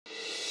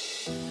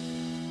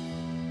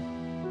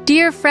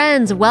Dear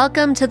friends,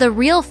 welcome to the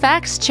Real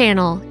Facts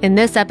channel. In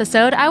this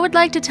episode, I would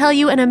like to tell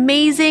you an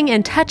amazing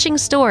and touching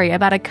story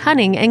about a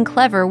cunning and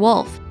clever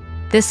wolf.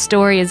 This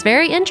story is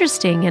very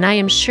interesting, and I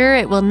am sure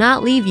it will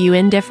not leave you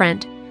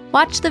indifferent.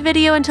 Watch the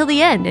video until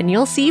the end and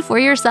you'll see for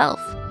yourself.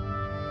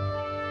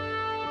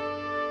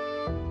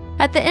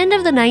 At the end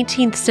of the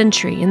 19th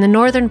century, in the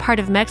northern part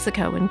of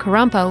Mexico in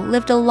Corumpo,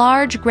 lived a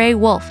large gray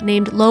wolf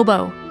named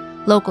Lobo.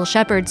 Local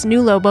shepherds knew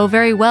Lobo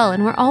very well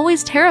and were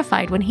always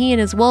terrified when he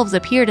and his wolves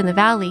appeared in the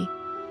valley.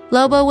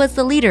 Lobo was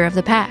the leader of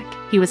the pack.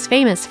 He was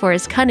famous for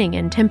his cunning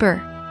and temper.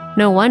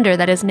 No wonder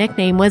that his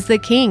nickname was the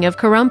King of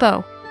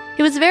Corumpo.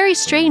 It was very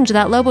strange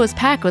that Lobo's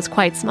pack was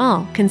quite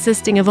small,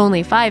 consisting of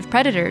only 5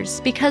 predators,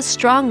 because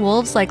strong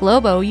wolves like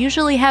Lobo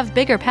usually have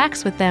bigger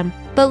packs with them.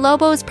 But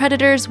Lobo's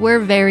predators were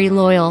very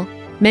loyal.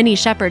 Many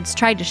shepherds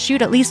tried to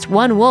shoot at least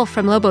one wolf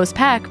from Lobo's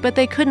pack, but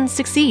they couldn't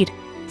succeed.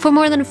 For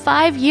more than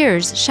 5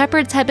 years,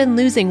 shepherds had been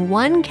losing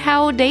 1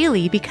 cow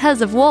daily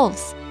because of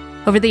wolves.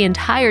 Over the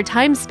entire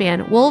time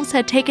span, wolves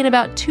had taken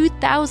about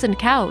 2,000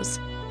 cows.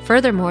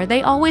 Furthermore,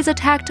 they always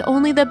attacked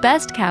only the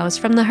best cows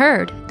from the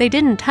herd. They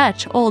didn't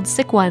touch old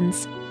sick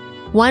ones.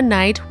 One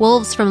night,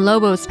 wolves from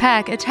Lobo's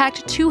pack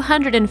attacked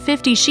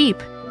 250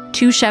 sheep.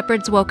 2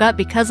 shepherds woke up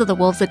because of the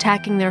wolves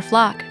attacking their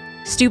flock.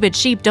 Stupid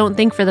sheep don't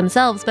think for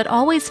themselves but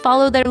always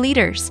follow their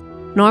leaders.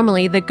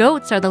 Normally, the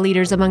goats are the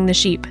leaders among the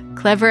sheep.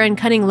 Clever and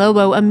cunning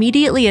Lobo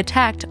immediately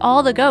attacked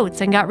all the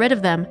goats and got rid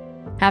of them.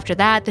 After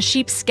that, the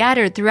sheep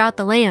scattered throughout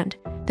the land.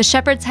 The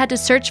shepherds had to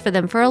search for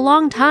them for a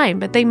long time,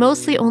 but they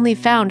mostly only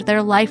found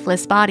their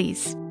lifeless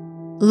bodies.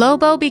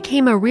 Lobo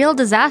became a real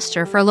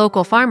disaster for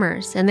local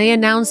farmers, and they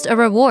announced a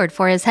reward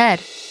for his head.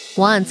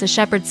 Once, a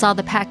shepherd saw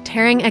the pack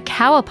tearing a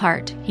cow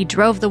apart. He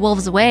drove the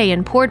wolves away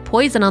and poured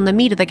poison on the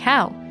meat of the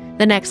cow.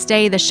 The next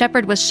day, the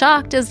shepherd was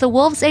shocked as the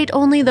wolves ate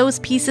only those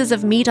pieces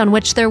of meat on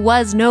which there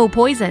was no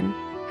poison.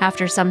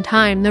 After some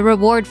time, the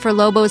reward for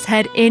Lobo's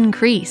head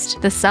increased.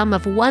 The sum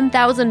of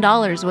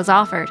 $1,000 was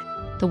offered.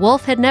 The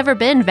wolf had never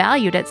been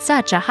valued at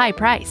such a high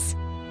price.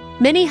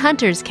 Many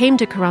hunters came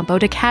to Corumpo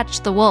to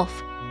catch the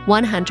wolf.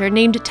 One hunter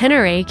named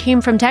Tenere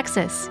came from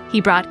Texas. He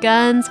brought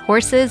guns,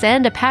 horses,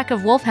 and a pack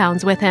of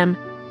wolfhounds with him.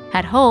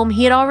 At home,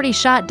 he had already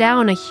shot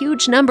down a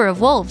huge number of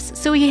wolves,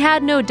 so he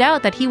had no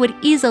doubt that he would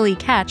easily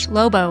catch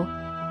Lobo.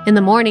 In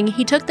the morning,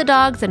 he took the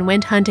dogs and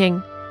went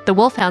hunting. The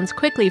wolfhounds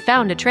quickly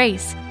found a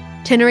trace.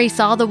 Tenere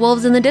saw the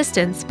wolves in the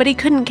distance, but he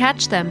couldn't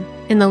catch them.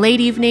 In the late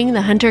evening,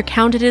 the hunter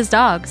counted his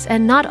dogs,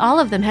 and not all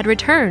of them had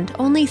returned.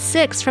 Only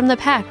 6 from the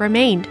pack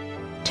remained.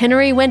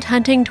 Tenere went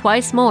hunting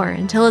twice more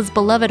until his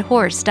beloved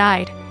horse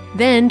died.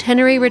 Then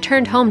Tenere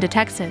returned home to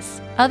Texas.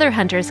 Other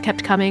hunters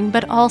kept coming,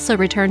 but also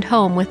returned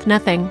home with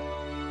nothing.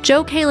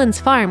 Joe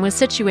Kalin's farm was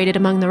situated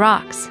among the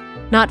rocks.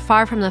 Not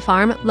far from the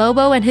farm,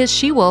 Lobo and his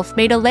she-wolf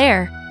made a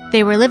lair.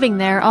 They were living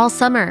there all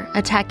summer,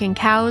 attacking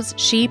cows,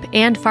 sheep,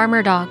 and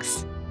farmer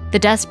dogs. The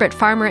desperate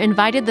farmer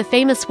invited the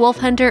famous wolf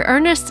hunter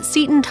Ernest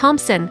Seton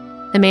Thompson.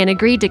 The man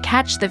agreed to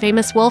catch the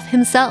famous wolf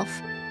himself.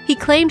 He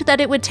claimed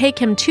that it would take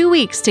him 2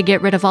 weeks to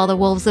get rid of all the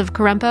wolves of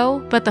Corumpo,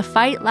 but the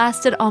fight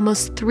lasted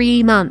almost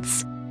 3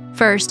 months.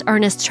 First,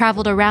 Ernest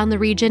traveled around the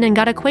region and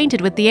got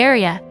acquainted with the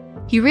area.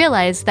 He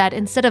realized that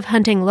instead of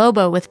hunting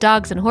Lobo with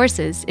dogs and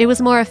horses, it was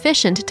more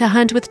efficient to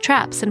hunt with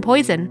traps and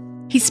poison.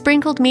 He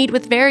sprinkled meat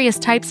with various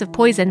types of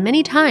poison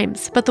many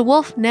times, but the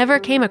wolf never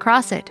came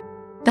across it.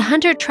 The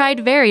hunter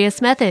tried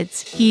various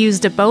methods. He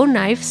used a bone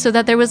knife so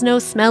that there was no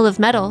smell of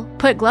metal,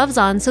 put gloves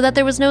on so that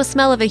there was no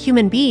smell of a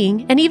human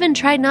being, and even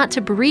tried not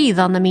to breathe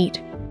on the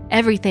meat.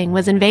 Everything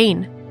was in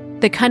vain.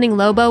 The cunning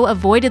Lobo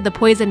avoided the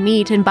poisoned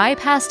meat and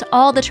bypassed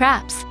all the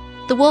traps.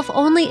 The wolf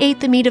only ate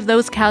the meat of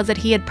those cows that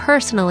he had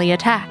personally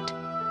attacked.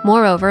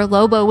 Moreover,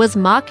 Lobo was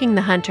mocking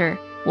the hunter.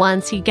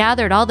 Once he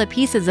gathered all the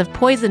pieces of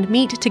poisoned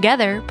meat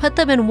together, put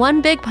them in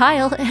one big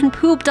pile, and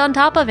pooped on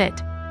top of it.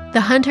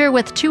 The hunter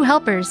with 2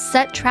 helpers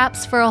set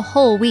traps for a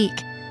whole week.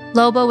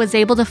 Lobo was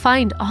able to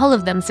find all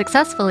of them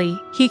successfully.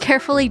 He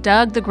carefully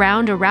dug the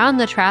ground around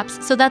the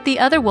traps so that the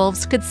other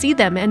wolves could see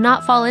them and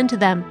not fall into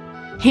them.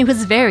 He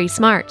was very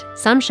smart.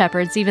 Some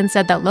shepherds even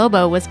said that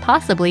Lobo was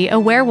possibly a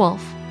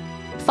werewolf.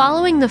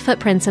 Following the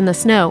footprints in the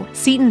snow,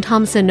 Seton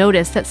Thompson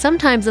noticed that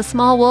sometimes a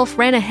small wolf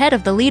ran ahead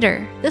of the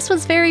leader. This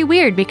was very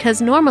weird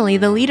because normally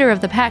the leader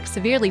of the pack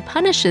severely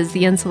punishes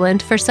the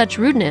insolent for such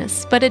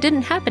rudeness, but it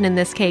didn't happen in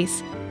this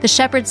case. The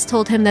shepherds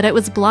told him that it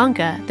was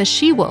Blanca, the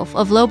she-wolf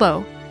of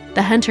Lobo.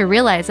 The hunter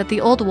realized that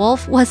the old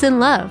wolf was in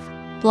love.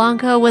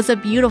 Blanca was a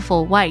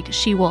beautiful white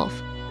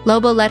she-wolf.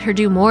 Lobo let her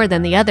do more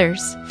than the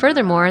others.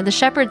 Furthermore, the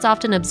shepherds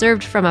often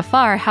observed from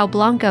afar how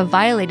Blanca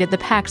violated the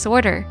pack's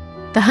order.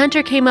 The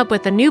hunter came up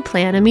with a new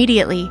plan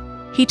immediately.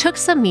 He took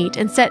some meat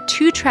and set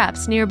 2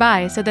 traps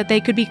nearby so that they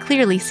could be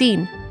clearly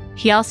seen.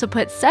 He also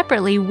put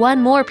separately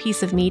 1 more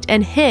piece of meat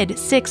and hid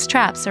 6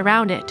 traps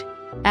around it.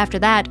 After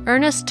that,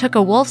 Ernest took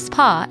a wolf's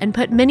paw and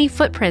put many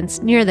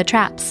footprints near the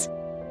traps.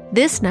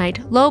 This night,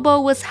 Lobo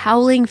was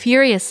howling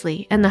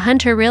furiously, and the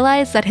hunter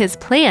realized that his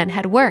plan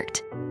had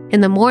worked.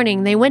 In the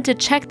morning, they went to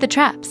check the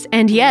traps,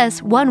 and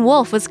yes, 1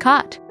 wolf was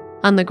caught.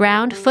 On the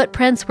ground,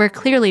 footprints were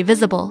clearly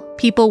visible.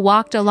 People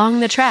walked along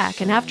the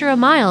track, and after a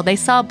mile, they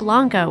saw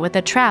Blanca with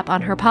a trap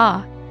on her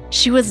paw.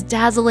 She was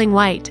dazzling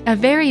white, a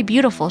very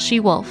beautiful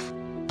she-wolf.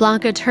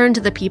 Blanca turned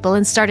to the people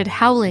and started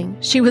howling.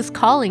 She was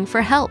calling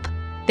for help.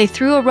 They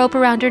threw a rope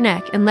around her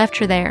neck and left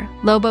her there.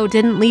 Lobo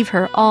didn't leave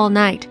her all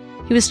night.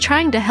 He was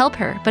trying to help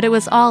her, but it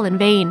was all in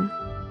vain.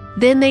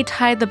 Then they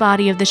tied the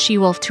body of the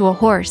she-wolf to a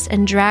horse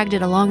and dragged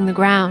it along the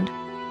ground.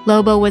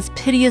 Lobo was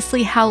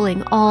piteously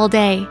howling all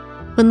day.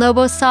 When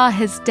Lobo saw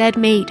his dead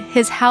mate,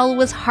 his howl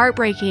was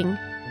heartbreaking.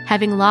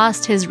 Having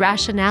lost his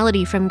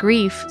rationality from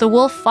grief, the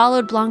wolf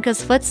followed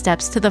Blanca's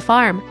footsteps to the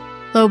farm.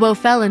 Lobo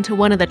fell into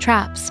one of the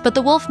traps, but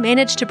the wolf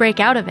managed to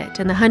break out of it,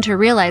 and the hunter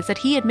realized that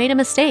he had made a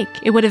mistake.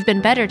 It would have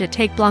been better to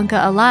take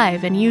Blanca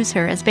alive and use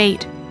her as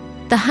bait.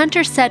 The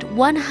hunter set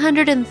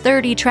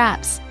 130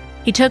 traps.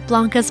 He took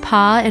Blanca's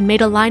paw and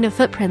made a line of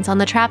footprints on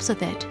the traps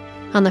with it.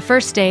 On the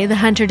first day, the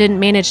hunter didn't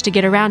manage to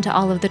get around to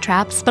all of the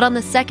traps, but on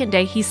the second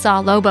day he saw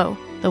Lobo.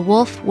 The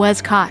wolf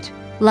was caught.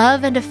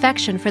 Love and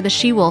affection for the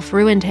she-wolf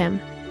ruined him.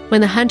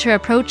 When the hunter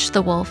approached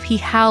the wolf, he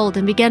howled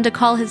and began to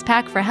call his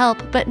pack for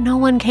help, but no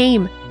one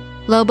came.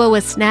 Lobo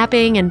was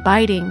snapping and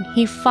biting.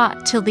 He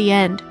fought till the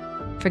end.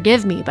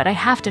 "Forgive me, but I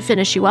have to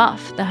finish you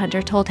off," the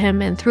hunter told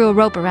him and threw a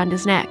rope around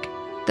his neck.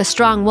 The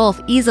strong wolf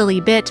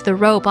easily bit the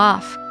rope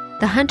off.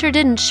 The hunter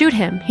didn't shoot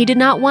him. He did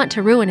not want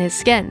to ruin his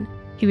skin.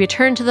 He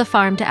returned to the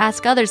farm to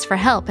ask others for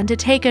help and to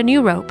take a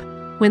new rope.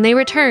 When they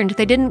returned,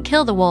 they didn't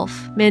kill the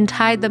wolf. Men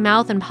tied the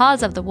mouth and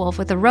paws of the wolf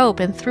with a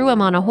rope and threw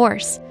him on a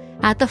horse.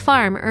 At the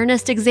farm,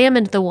 Ernest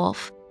examined the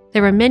wolf.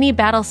 There were many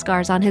battle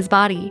scars on his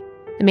body.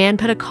 The man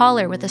put a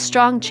collar with a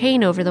strong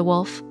chain over the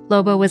wolf.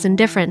 Lobo was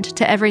indifferent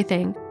to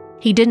everything.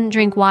 He didn't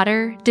drink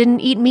water,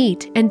 didn't eat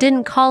meat, and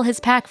didn't call his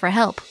pack for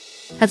help.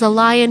 As a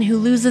lion who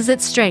loses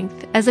its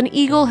strength, as an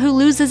eagle who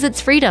loses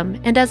its freedom,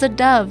 and as a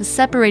dove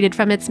separated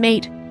from its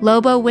mate,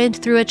 Lobo went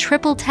through a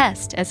triple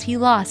test as he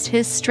lost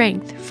his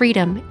strength,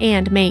 freedom,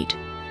 and mate.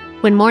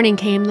 When morning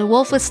came, the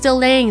wolf was still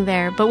laying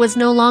there, but was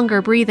no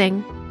longer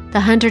breathing. The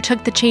hunter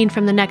took the chain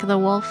from the neck of the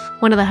wolf.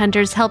 One of the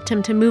hunters helped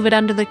him to move it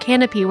under the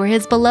canopy where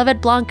his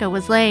beloved Blanca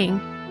was laying.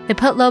 They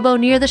put Lobo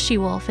near the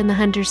she-wolf, and the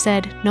hunter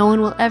said, "No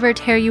one will ever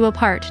tear you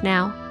apart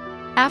now."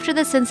 After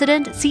this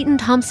incident, Seton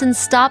Thompson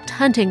stopped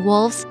hunting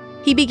wolves.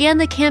 He began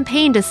the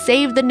campaign to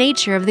save the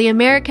nature of the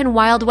American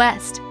Wild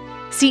West.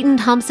 Seton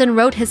Thompson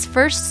wrote his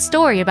first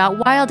story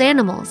about wild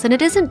animals, and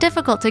it isn't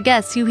difficult to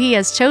guess who he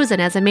has chosen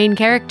as a main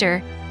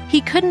character.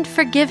 He couldn't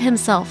forgive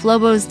himself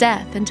Lobo's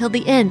death until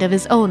the end of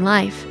his own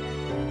life.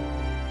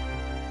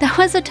 That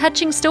was a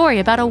touching story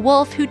about a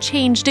wolf who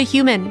changed a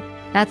human.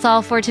 That's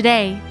all for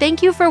today.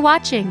 Thank you for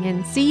watching,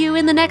 and see you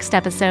in the next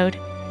episode.